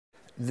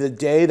The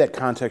day that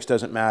context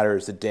doesn't matter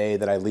is the day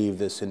that I leave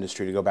this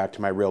industry to go back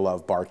to my real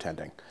love,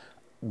 bartending.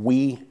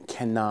 We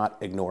cannot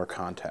ignore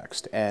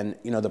context. And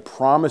the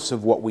promise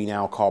of what we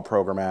now call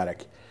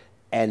programmatic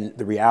and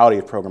the reality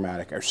of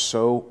programmatic are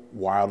so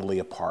wildly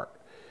apart.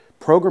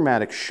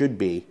 Programmatic should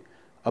be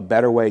a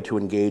better way to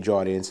engage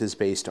audiences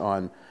based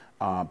on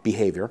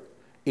behavior.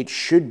 It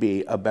should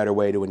be a better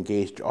way to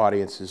engage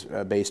audiences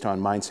based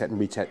on mindset and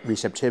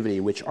receptivity,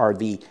 which are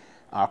the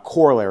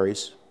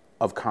corollaries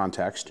of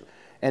context.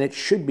 And it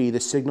should be the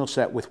signal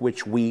set with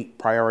which we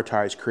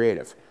prioritize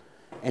creative.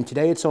 And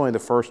today it's only the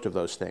first of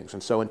those things.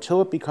 And so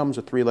until it becomes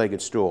a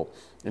three-legged stool,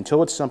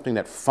 until it's something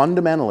that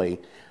fundamentally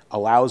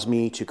allows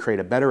me to create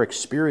a better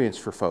experience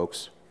for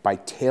folks by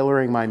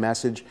tailoring my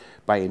message,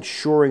 by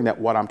ensuring that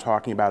what I'm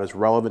talking about is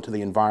relevant to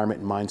the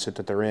environment and mindset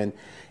that they're in,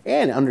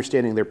 and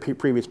understanding their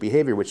previous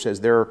behavior, which says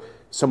they're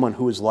someone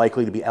who is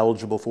likely to be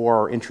eligible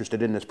for or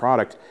interested in this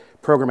product,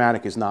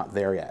 programmatic is not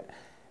there yet.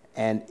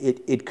 And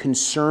it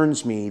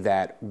concerns me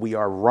that we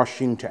are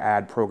rushing to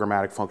add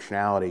programmatic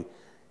functionality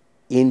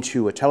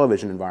into a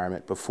television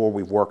environment before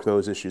we've worked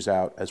those issues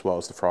out, as well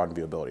as the fraud and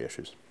viewability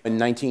issues. In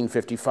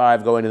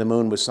 1955, going to the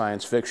moon was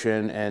science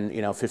fiction,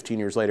 and 15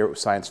 years later it was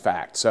science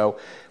fact. So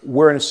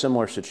we're in a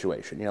similar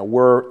situation.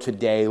 We're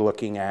today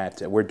looking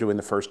at, we're doing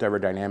the first ever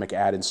dynamic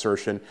ad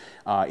insertion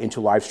into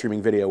live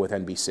streaming video with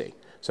NBC.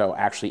 So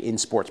actually in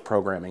sports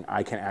programming,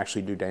 I can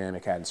actually do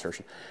dynamic ad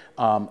insertion.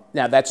 Now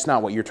that's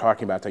not what you're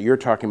talking about though. You're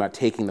talking about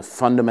taking the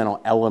fundamental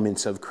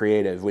elements of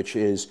creative, which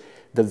is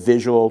the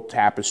visual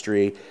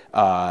tapestry,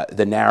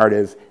 the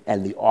narrative,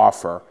 and the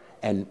offer,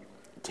 and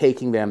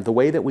taking them the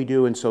way that we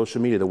do in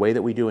social media, the way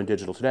that we do in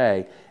digital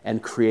today,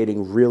 and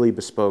creating really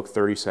bespoke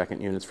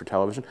 30-second units for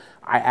television.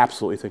 I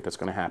absolutely think that's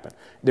going to happen.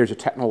 There's a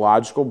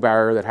technological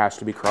barrier that has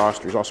to be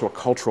crossed. There's also a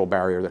cultural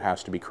barrier that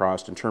has to be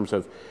crossed in terms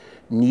of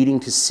needing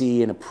to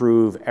see and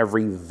approve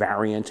every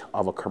variant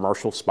of a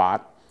commercial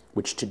spot,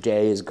 which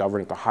today is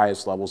governed at the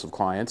highest levels of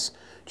clients,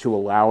 to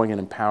allowing and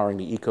empowering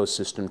the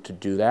ecosystem to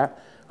do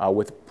that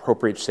with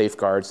appropriate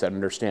safeguards that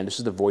understand this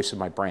is the voice of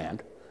my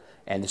brand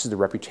and this is the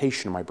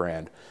reputation of my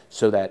brand,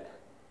 so that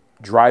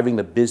driving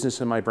the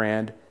business of my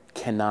brand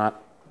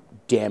cannot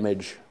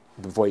damage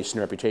the voice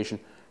and reputation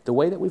the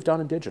way that we've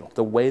done in digital,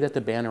 the way that the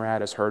banner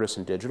ad has hurt us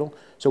in digital.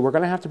 So we're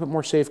going to have to put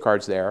more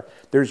safeguards there.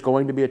 There's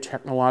going to be a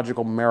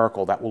technological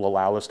miracle that will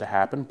allow this to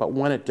happen, but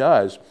when it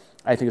does,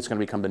 I think it's going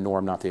to become the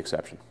norm, not the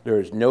exception. There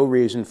is no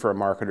reason for a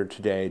marketer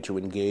today to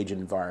engage in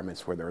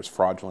environments where there is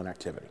fraudulent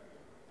activity,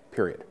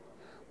 period.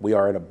 We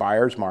are in a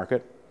buyer's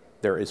market.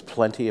 There is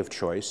plenty of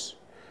choice.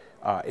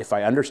 If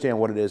I understand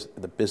what it is,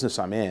 the business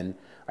I'm in,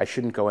 I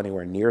shouldn't go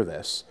anywhere near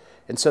this.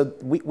 And so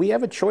we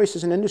have a choice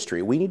as an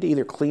industry. We need to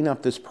either clean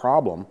up this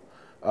problem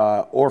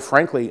or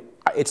frankly,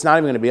 it's not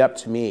even going to be up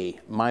to me.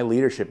 My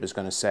leadership is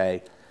going to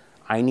say,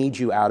 I need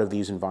you out of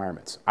these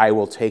environments. I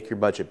will take your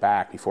budget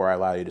back before I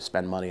allow you to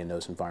spend money in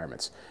those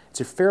environments.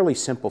 It's a fairly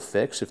simple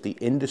fix if the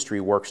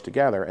industry works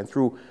together, and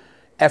through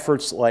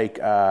efforts like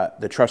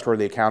the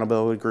Trustworthy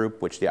Accountability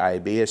Group, which the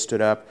IAB has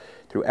stood up,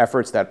 through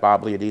efforts that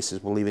Bob Liodice is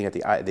believing at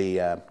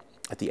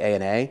the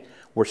ANA,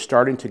 we're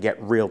starting to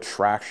get real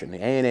traction.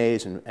 The ANA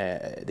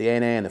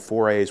and the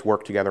 4As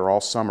work together all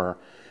summer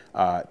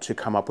to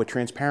come up with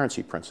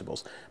transparency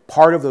principles.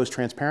 Part of those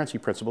transparency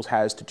principles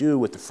has to do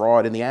with the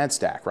fraud in the ad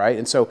stack, right?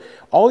 And so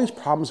all these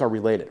problems are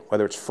related,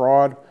 whether it's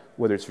fraud,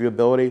 whether it's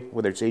viewability,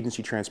 whether it's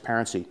agency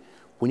transparency.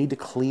 We need to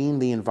clean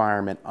the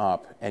environment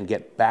up and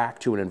get back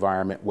to an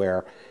environment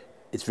where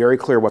it's very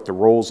clear what the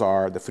roles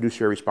are, the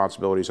fiduciary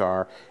responsibilities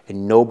are,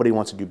 and nobody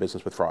wants to do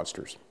business with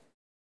fraudsters.